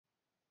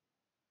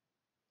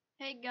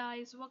Hey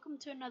guys, welcome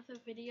to another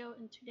video,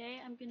 and today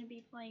I'm going to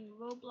be playing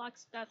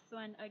Roblox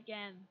deathrun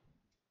again.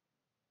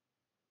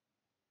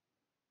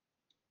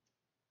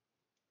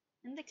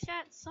 In the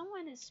chat,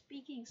 someone is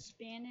speaking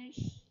Spanish.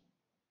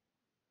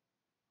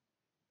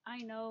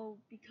 I know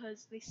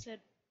because they said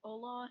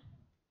hola.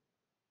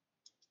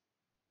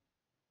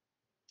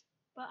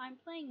 But I'm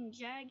playing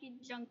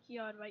Jagged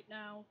Junkyard right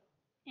now,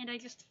 and I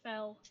just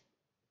fell.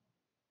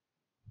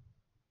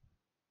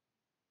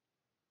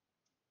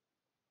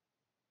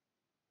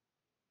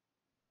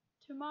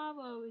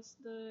 Tomorrow is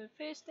the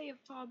first day of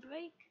fall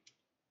break,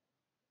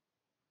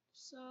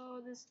 so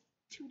there's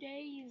 2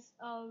 days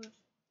of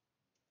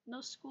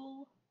no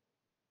school,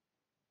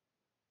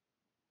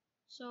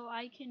 so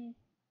I can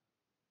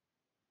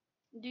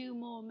do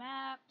more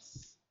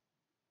maps,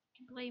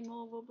 can play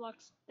more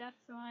Roblox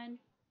deathrun.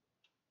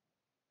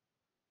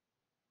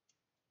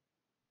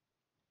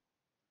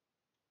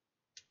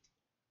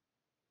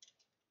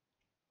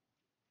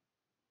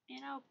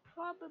 And I'll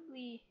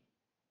probably,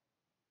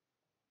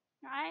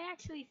 I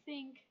actually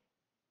think,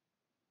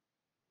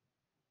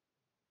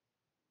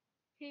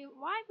 okay,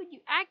 why would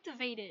you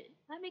activate it?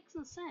 That makes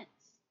no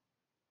sense.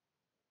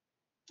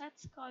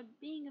 That's called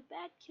being a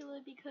bad killer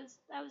because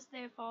that was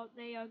their fault.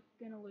 They are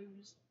gonna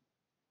lose.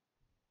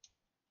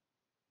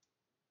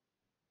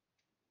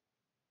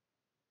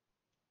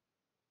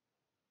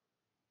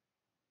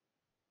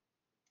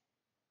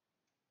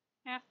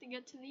 I have to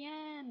get to the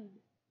end.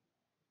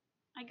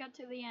 I got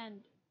to the end.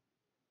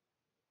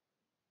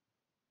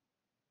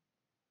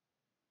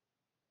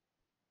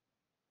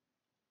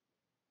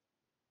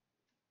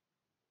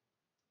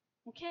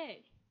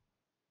 Okay.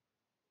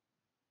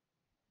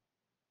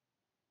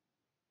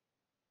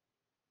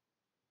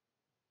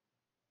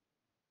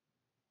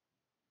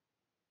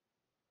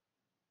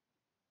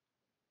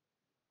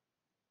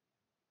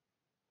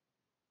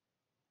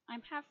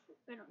 I'm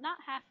not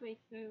halfway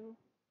through.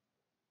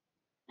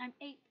 I'm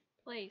 8th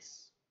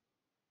place.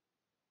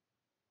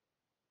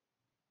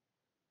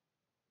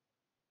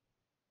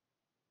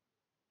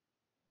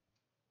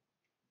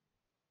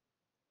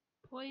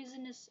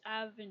 Poisonous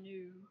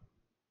Avenue.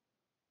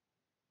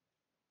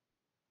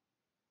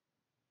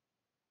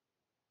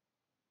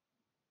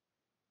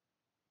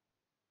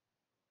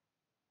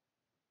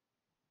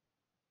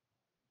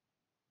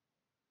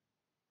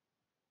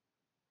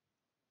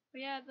 But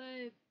yeah,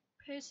 the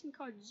person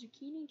called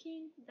Zucchini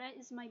King, that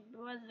is my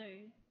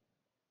brother.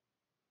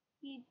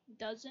 He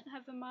doesn't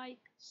have a mic,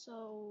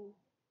 so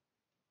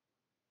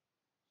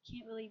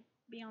can't really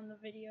be on the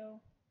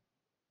video.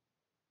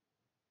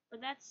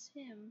 But that's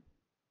him.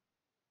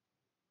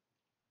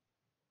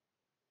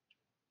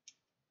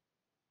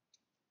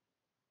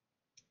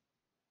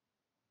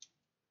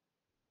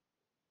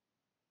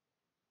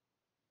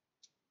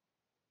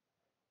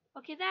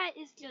 Okay, that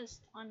is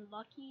just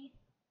unlucky.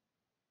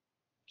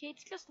 Okay,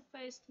 it's just the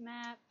first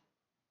map.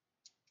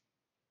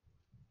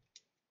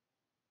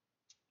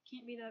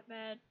 Can't be that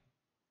bad.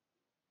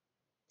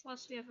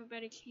 Plus, we have a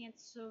better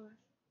chance of.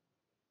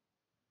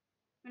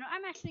 You know,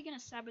 I'm actually gonna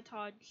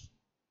sabotage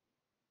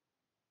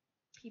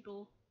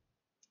people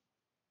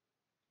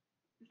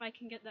if I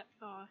can get that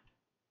far.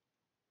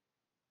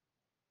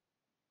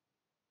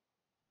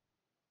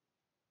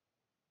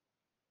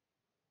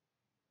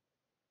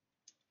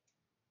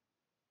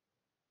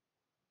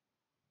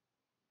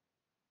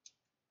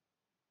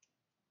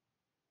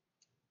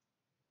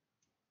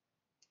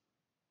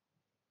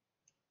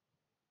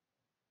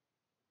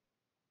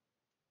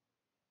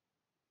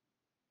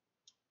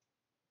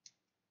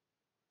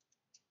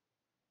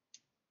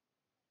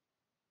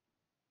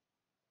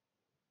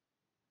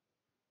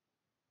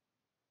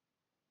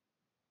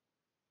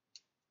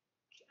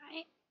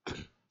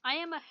 I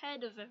am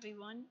ahead of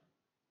everyone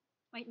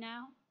right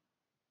now.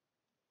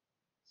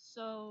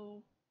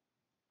 So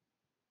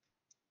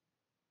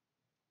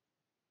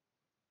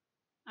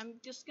I'm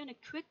just gonna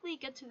quickly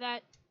get to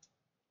that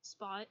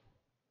spot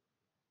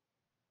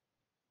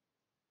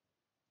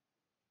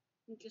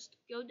and just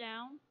go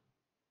down.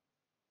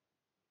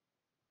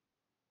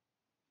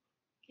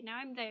 Okay, now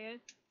I'm there,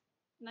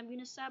 and I'm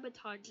gonna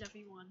sabotage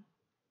everyone.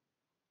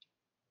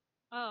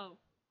 Oh,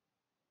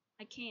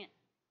 I can't.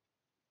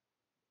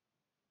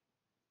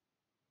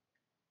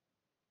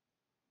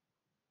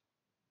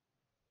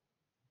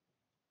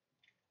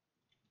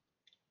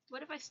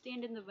 What if I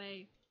stand in the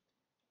way?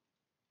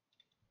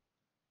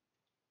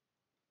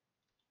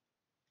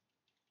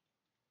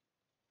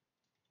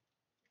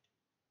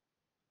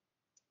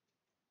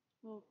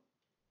 Well,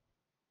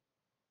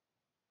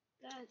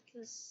 that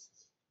just...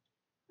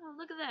 Oh,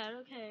 look at that.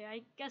 Okay,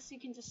 I guess you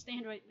can just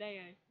stand right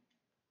there.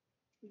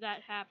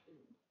 That happened.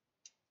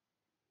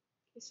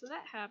 Okay, so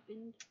that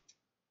happened.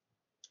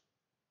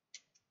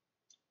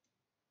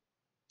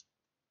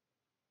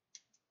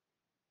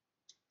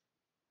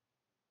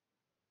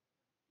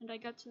 And I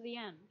got to the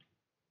end.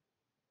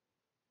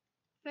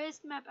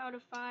 First map out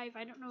of 5.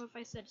 I don't know if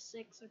I said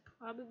 6. I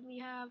probably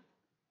have.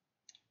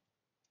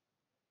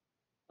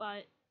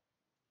 But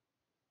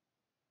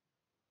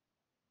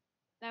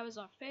that was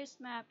our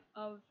first map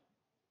of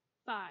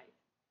 5.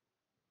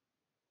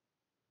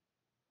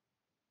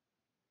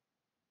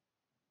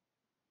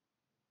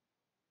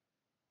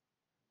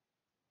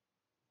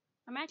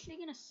 I'm actually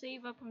gonna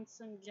save up on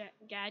some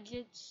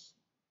gadgets.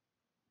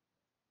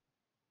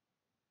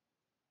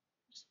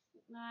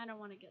 No, I don't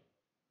want to get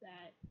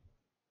that.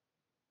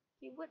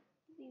 Okay, what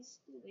do these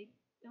do? They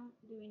don't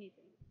do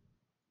anything.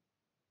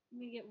 Let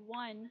me get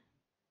one.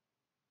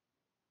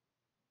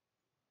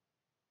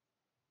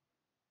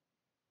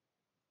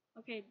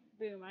 Okay,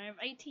 boom. I have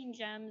 18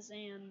 gems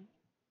and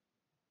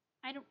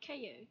I don't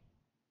care.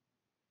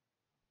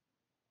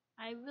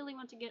 I really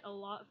want to get a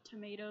lot of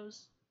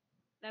tomatoes.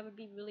 That would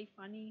be really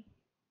funny.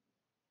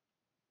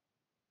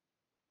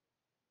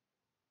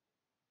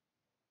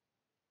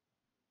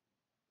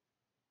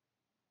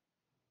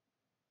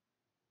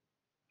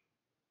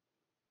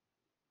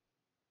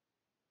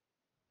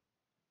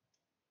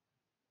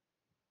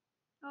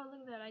 Oh,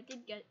 look at that. I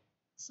did get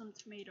some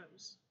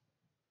tomatoes.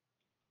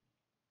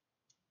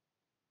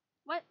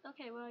 What?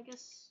 Okay, well, I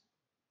guess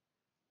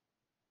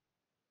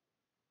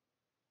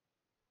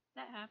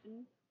that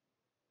happened.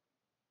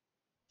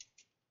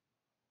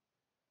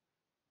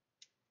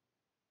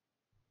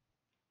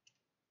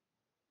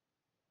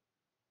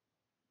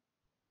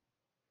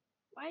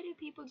 Why do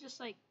people just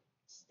like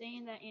stay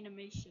in that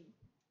animation?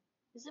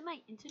 Is it my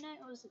internet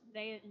or is it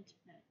their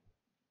internet?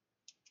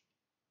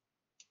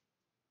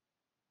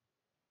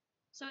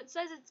 So it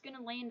says it's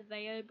gonna land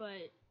there,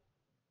 but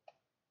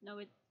no,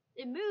 it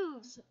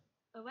moves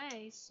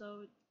away,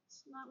 so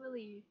it's not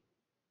really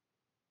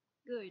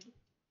good.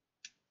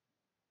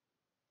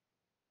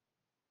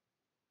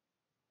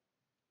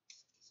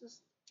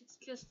 It's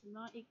just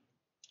not.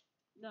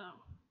 No,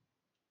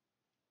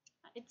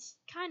 it's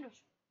kind of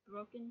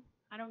broken.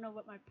 I don't know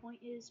what my point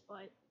is,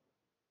 but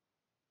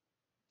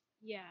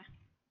yeah.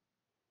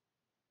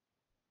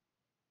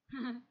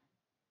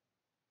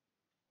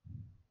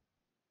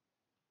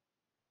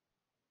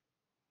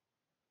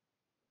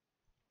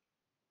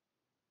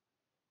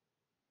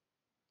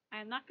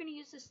 I'm not gonna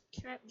use this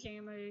trap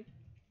jammer.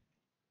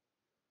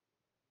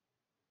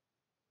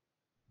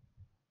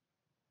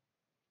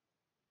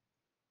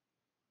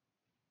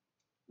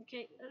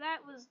 Okay, that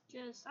was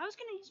just. I was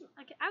gonna use.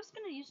 Okay, I was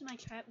gonna use my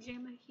trap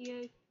jammer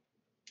here.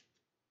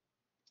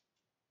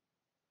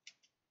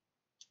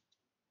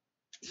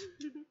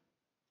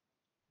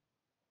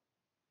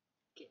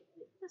 Okay,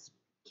 this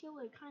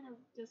killer kind of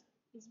just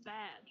is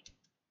bad.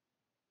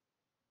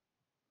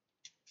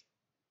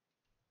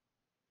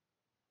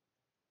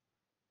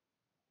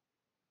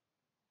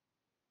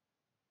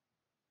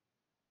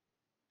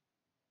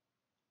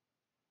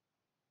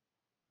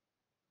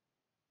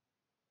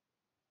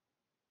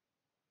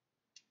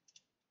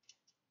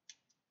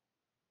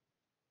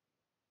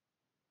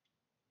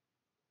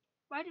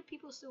 Why do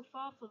people still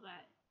fall for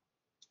that?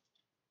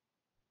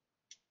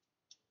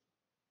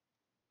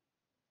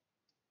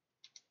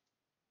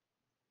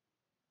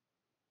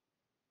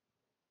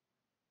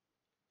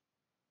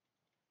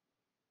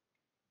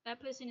 That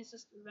person is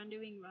just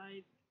rendering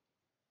right.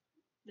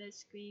 The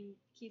screen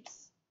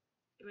keeps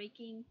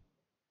breaking.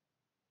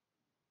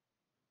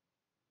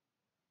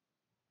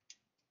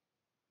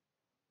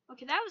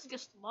 Okay, that was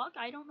just luck.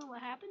 I don't know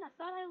what happened. I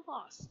thought I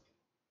lost.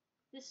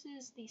 This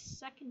is the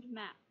second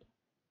map.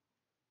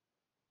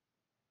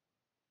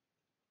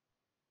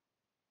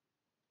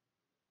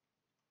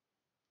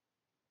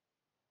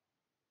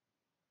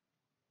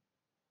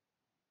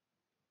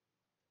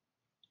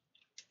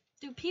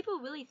 Do people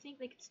really think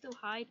they can still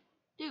hide?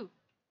 Dude,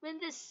 when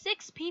there's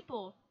 6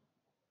 people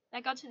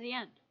that got to the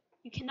end,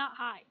 you cannot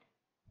hide.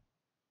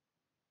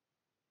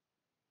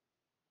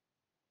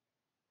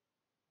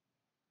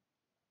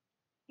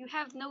 You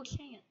have no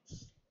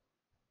chance.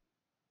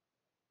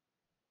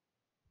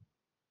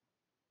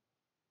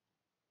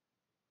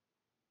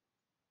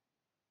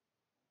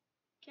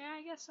 Okay,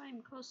 I guess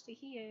I'm close to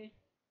here.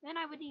 Then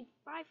I would need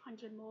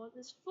 500 more.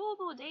 There's 4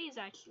 more days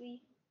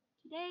actually.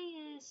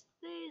 Today is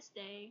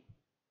Thursday.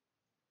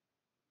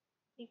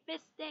 The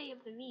 5th day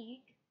of the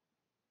week.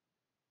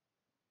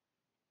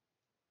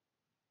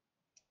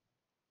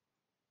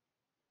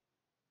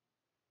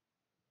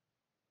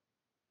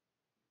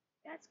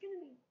 That's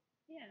gonna be,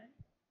 yeah.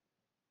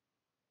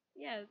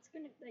 Yeah, it's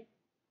gonna, like,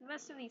 the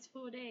rest of these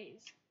 4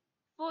 days.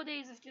 4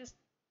 days of just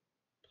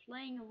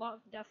playing a lot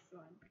of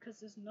deathrun because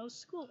there's no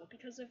school,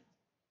 because of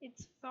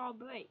it's fall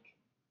break.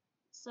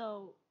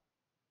 So,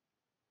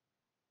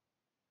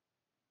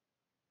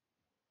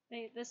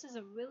 this is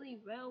a really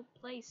well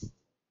placed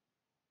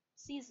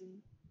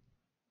season.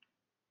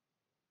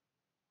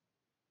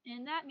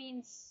 And that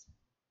means,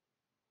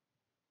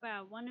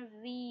 wow, one of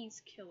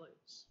these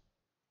killers.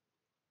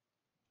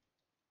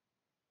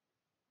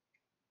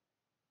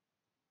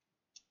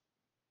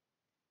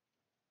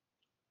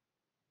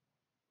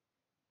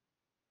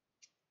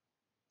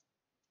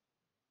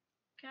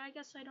 Okay, I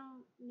guess I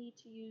don't need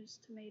to use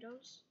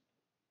tomatoes.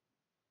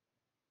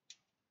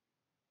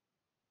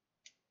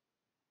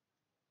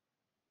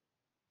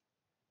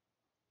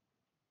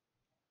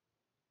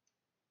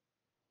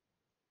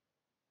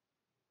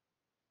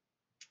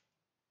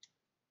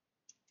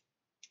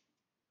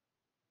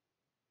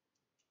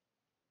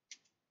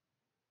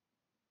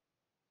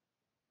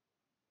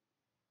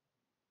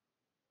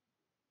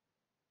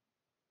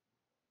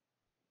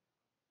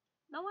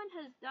 No one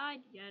has died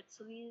yet,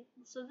 so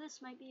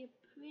this might be a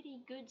pretty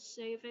good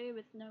server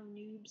with no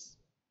noobs.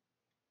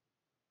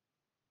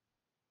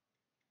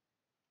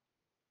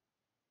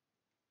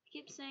 I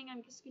keep saying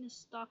I'm just gonna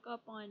stock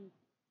up on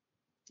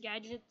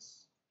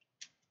gadgets,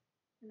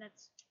 and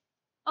that's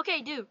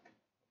okay, dude.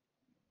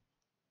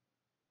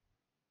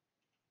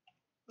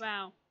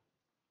 Wow.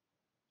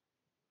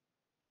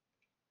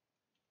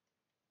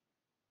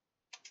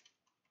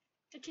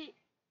 Okay,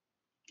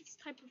 this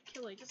type of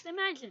killer. Just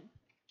imagine.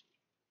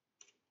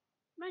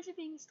 Imagine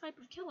being this type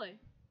of killer.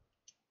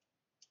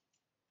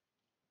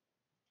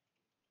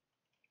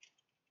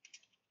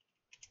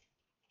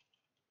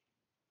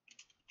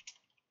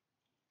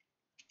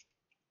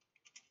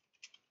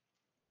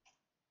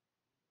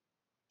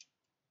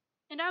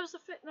 And I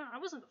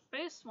wasn't the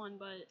first one,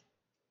 but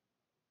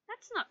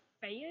that's not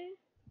fair.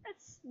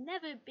 That's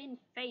never been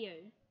fair.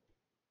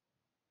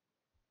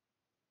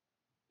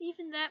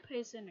 Even that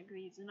person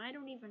agrees, and I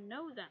don't even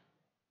know them.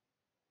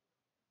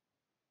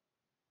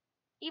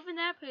 Even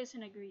that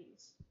person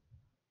agrees.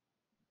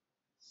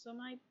 So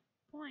my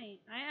point,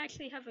 I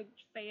actually have a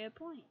fair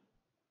point.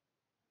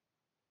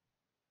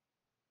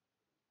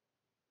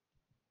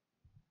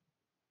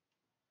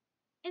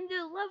 And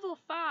they're level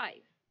 5.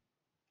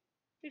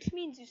 Which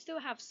means you still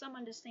have some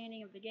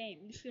understanding of the game.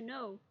 You should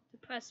know to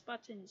press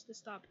buttons to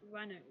stop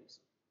runners.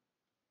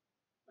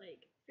 Like,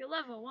 if you're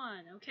level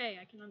 1, okay,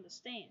 I can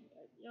understand.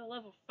 But you're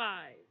level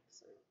 5,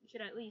 so you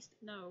should at least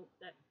know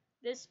that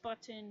this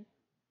button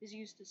is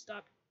used to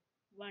stop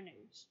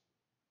runners.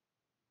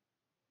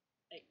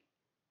 Like,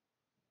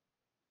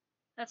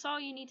 that's all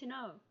you need to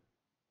know.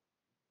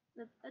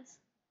 That's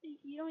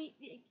you don't.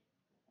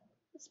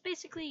 That's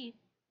basically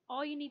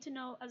all you need to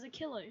know as a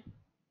killer.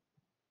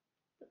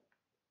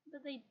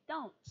 But they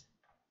don't.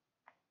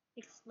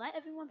 Just let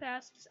everyone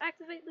pass. Just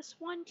activate this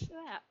one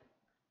trap.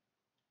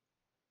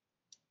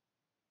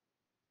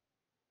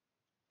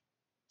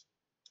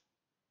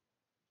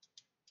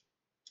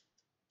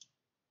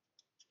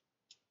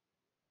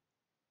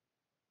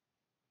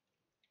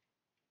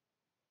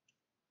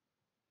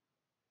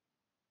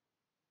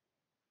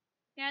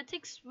 Yeah, it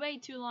takes way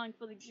too long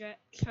for the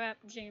trap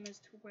jammers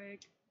to work.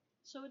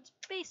 So it's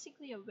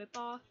basically a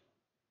ripoff.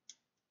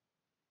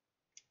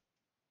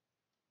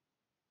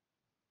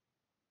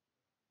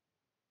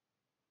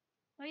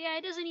 Oh yeah,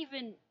 it doesn't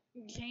even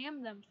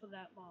jam them for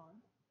that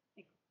long.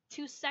 Like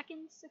 2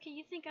 seconds? Okay,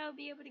 you think I'll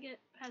be able to get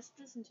past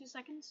this in 2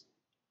 seconds?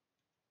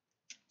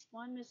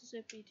 1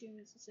 Mississippi, 2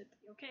 Mississippi.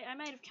 Okay, I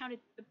might have counted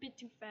a bit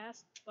too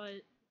fast,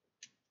 but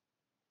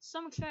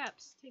some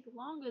traps take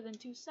longer than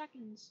 2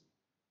 seconds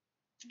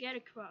to get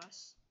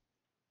across.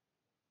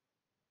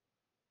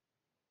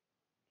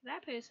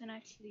 That person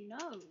actually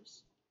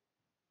knows.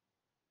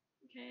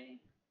 Okay,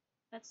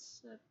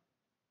 that's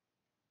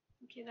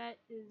okay, that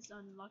is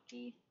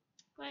unlucky,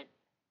 but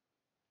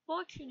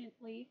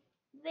fortunately,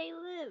 they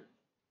live.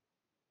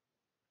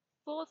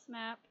 4th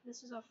map.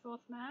 This is our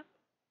 4th map.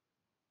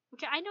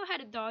 Okay, I know how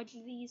to dodge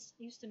these.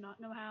 I used to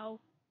not know how,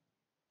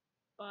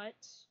 but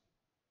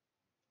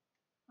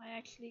I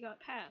actually got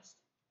past.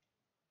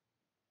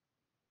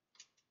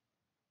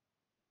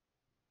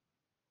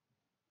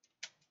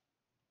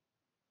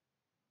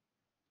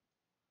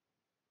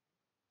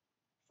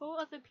 Four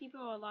other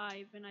people are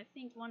alive, and I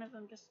think one of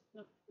them just...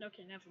 No,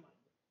 okay, never mind.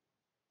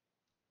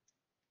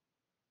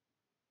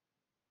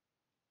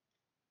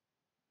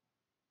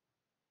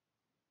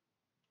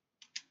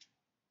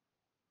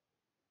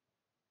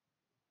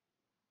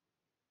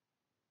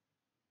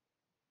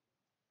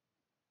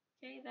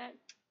 Okay, that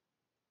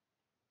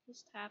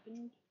just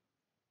happened.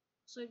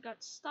 So it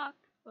got stuck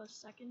for a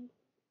second.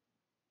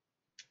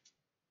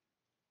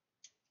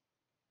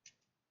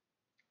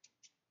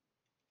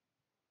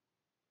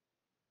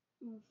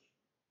 Oof.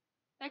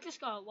 That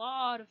just got a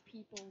lot of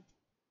people.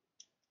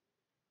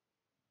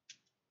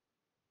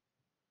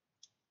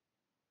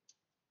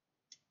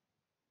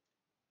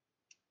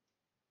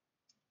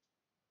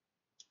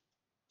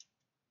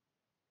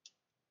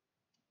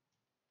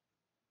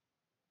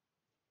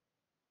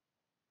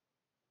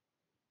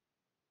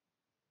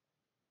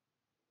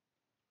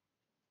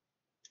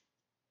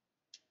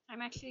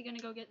 I'm actually gonna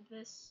go get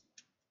this.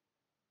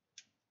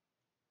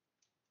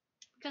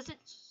 Because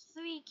it's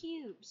 3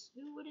 cubes.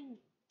 Who wouldn't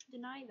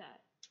deny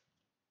that?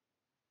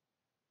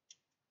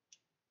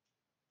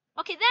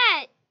 Okay,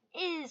 that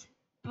is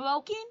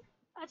broken.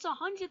 That's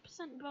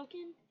 100%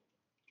 broken.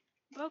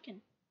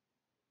 Broken.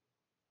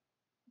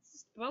 It's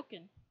just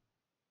broken.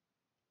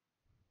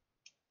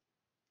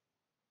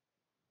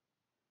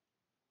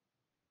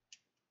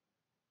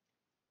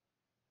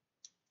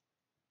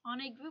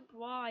 On a group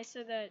wall, I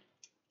said that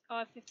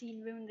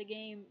R15 ruined the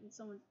game, and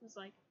someone was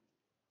like,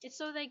 it's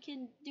so they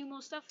can do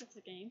more stuff with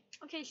the game.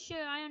 Okay,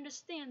 sure, I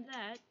understand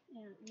that.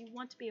 You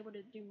want to be able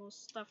to do more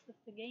stuff with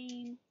the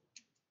game.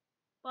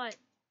 But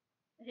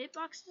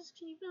hitboxes,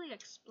 can you really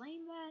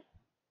explain that?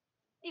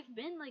 They've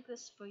been like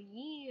this for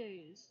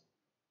years.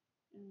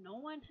 And no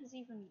one has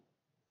even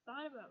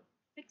thought about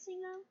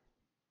fixing them?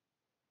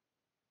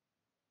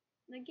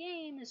 The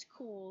game is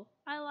cool.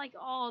 I like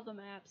all the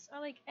maps. I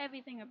like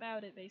everything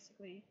about it,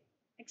 basically.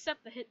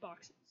 Except the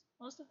hitboxes.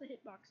 Most of the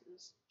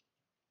hitboxes.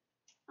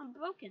 I'm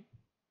broken.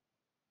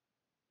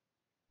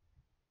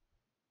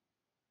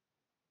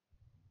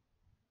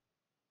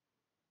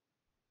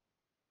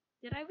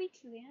 Did I reach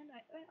the end?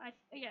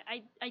 Yeah,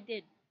 I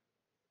did.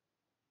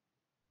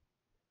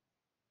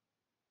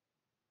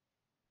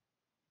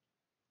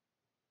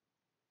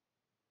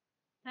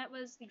 That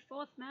was the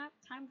 4th map.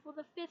 Time for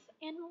the 5th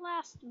and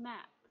last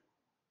map.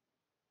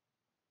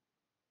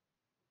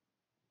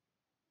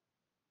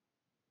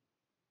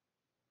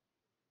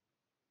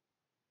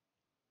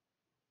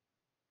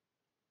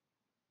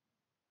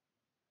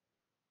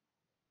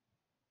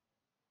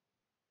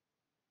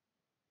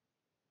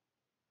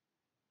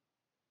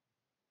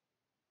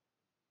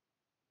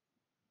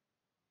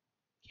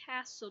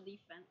 Castle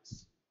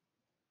defense.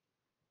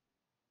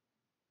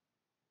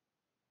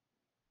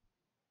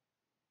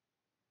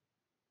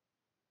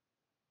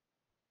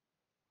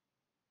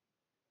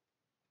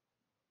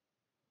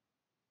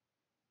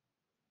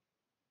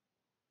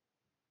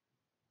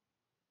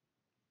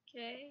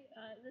 Okay,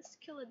 this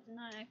killer did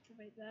not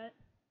activate that.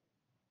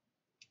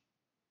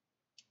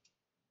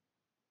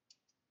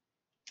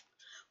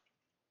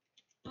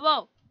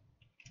 Whoa!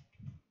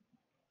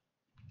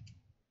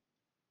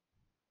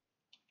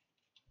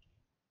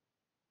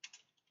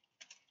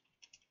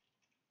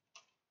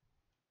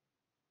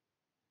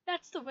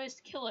 That's the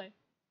worst killer.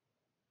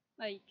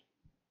 Like,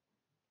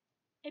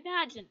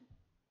 imagine.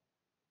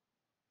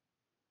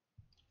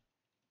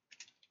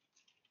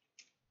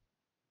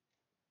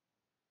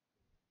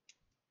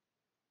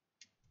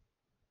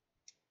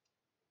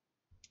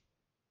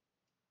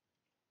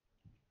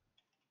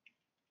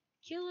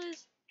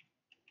 Killers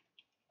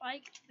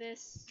like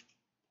this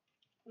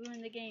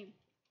ruin the game.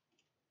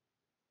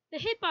 The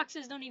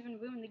hitboxes don't even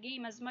ruin the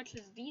game as much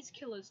as these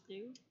killers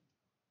do.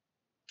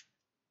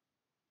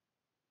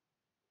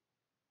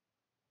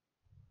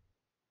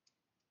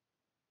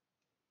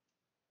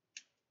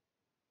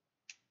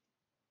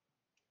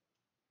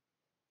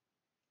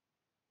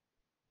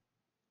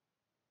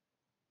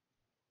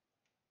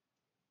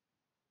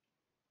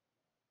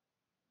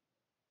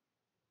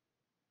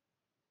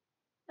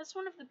 That's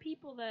one of the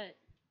people that...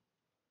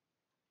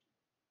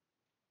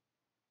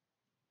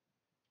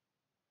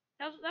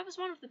 That was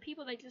one of the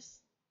people that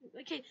just...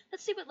 Okay,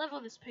 let's see what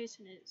level this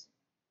person is.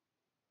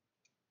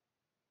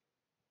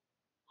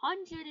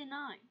 109.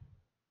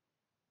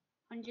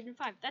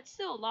 105. That's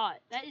still a lot.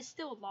 That is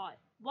still a lot.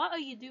 What are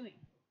you doing?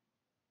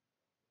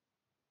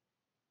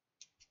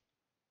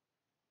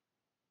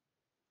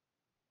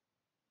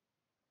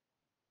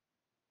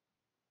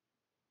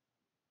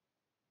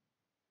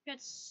 You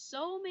had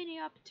so many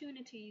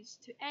opportunities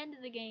to end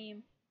the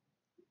game.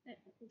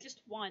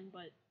 Just one,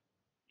 but...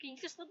 Can you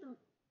just let them...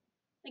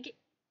 Like,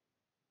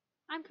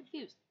 I'm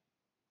confused.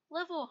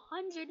 Level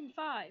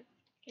 105.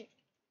 Okay.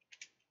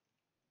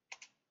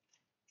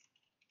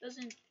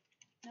 Doesn't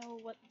know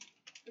what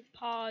the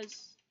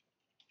pause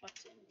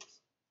button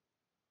is.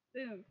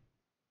 Boom.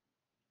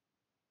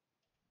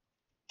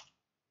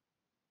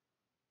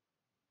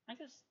 I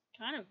just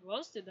kind of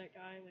roasted that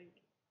guy.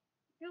 Like,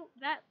 you know,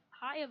 that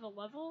high of a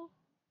level,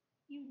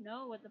 you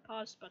know what the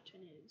pause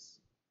button is.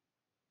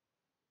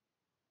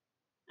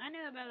 I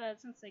knew about that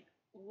since like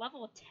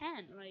level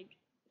 10. Like,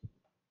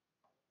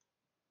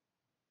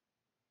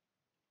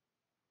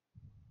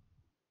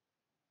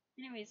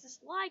 anyways,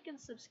 just like and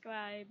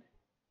subscribe.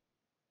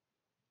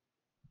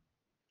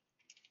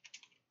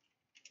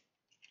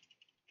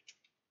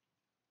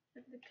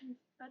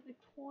 At the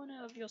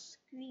corner of your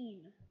screen.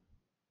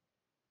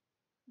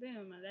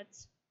 Boom.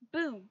 That's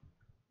boom.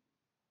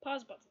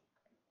 Pause button.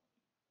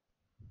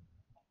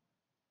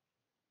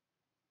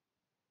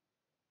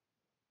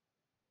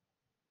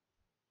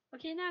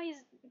 Okay, now he's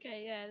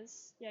okay.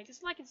 Yeah,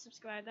 just like and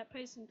subscribe. That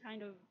person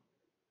kind of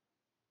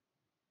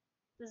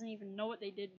doesn't even know what they did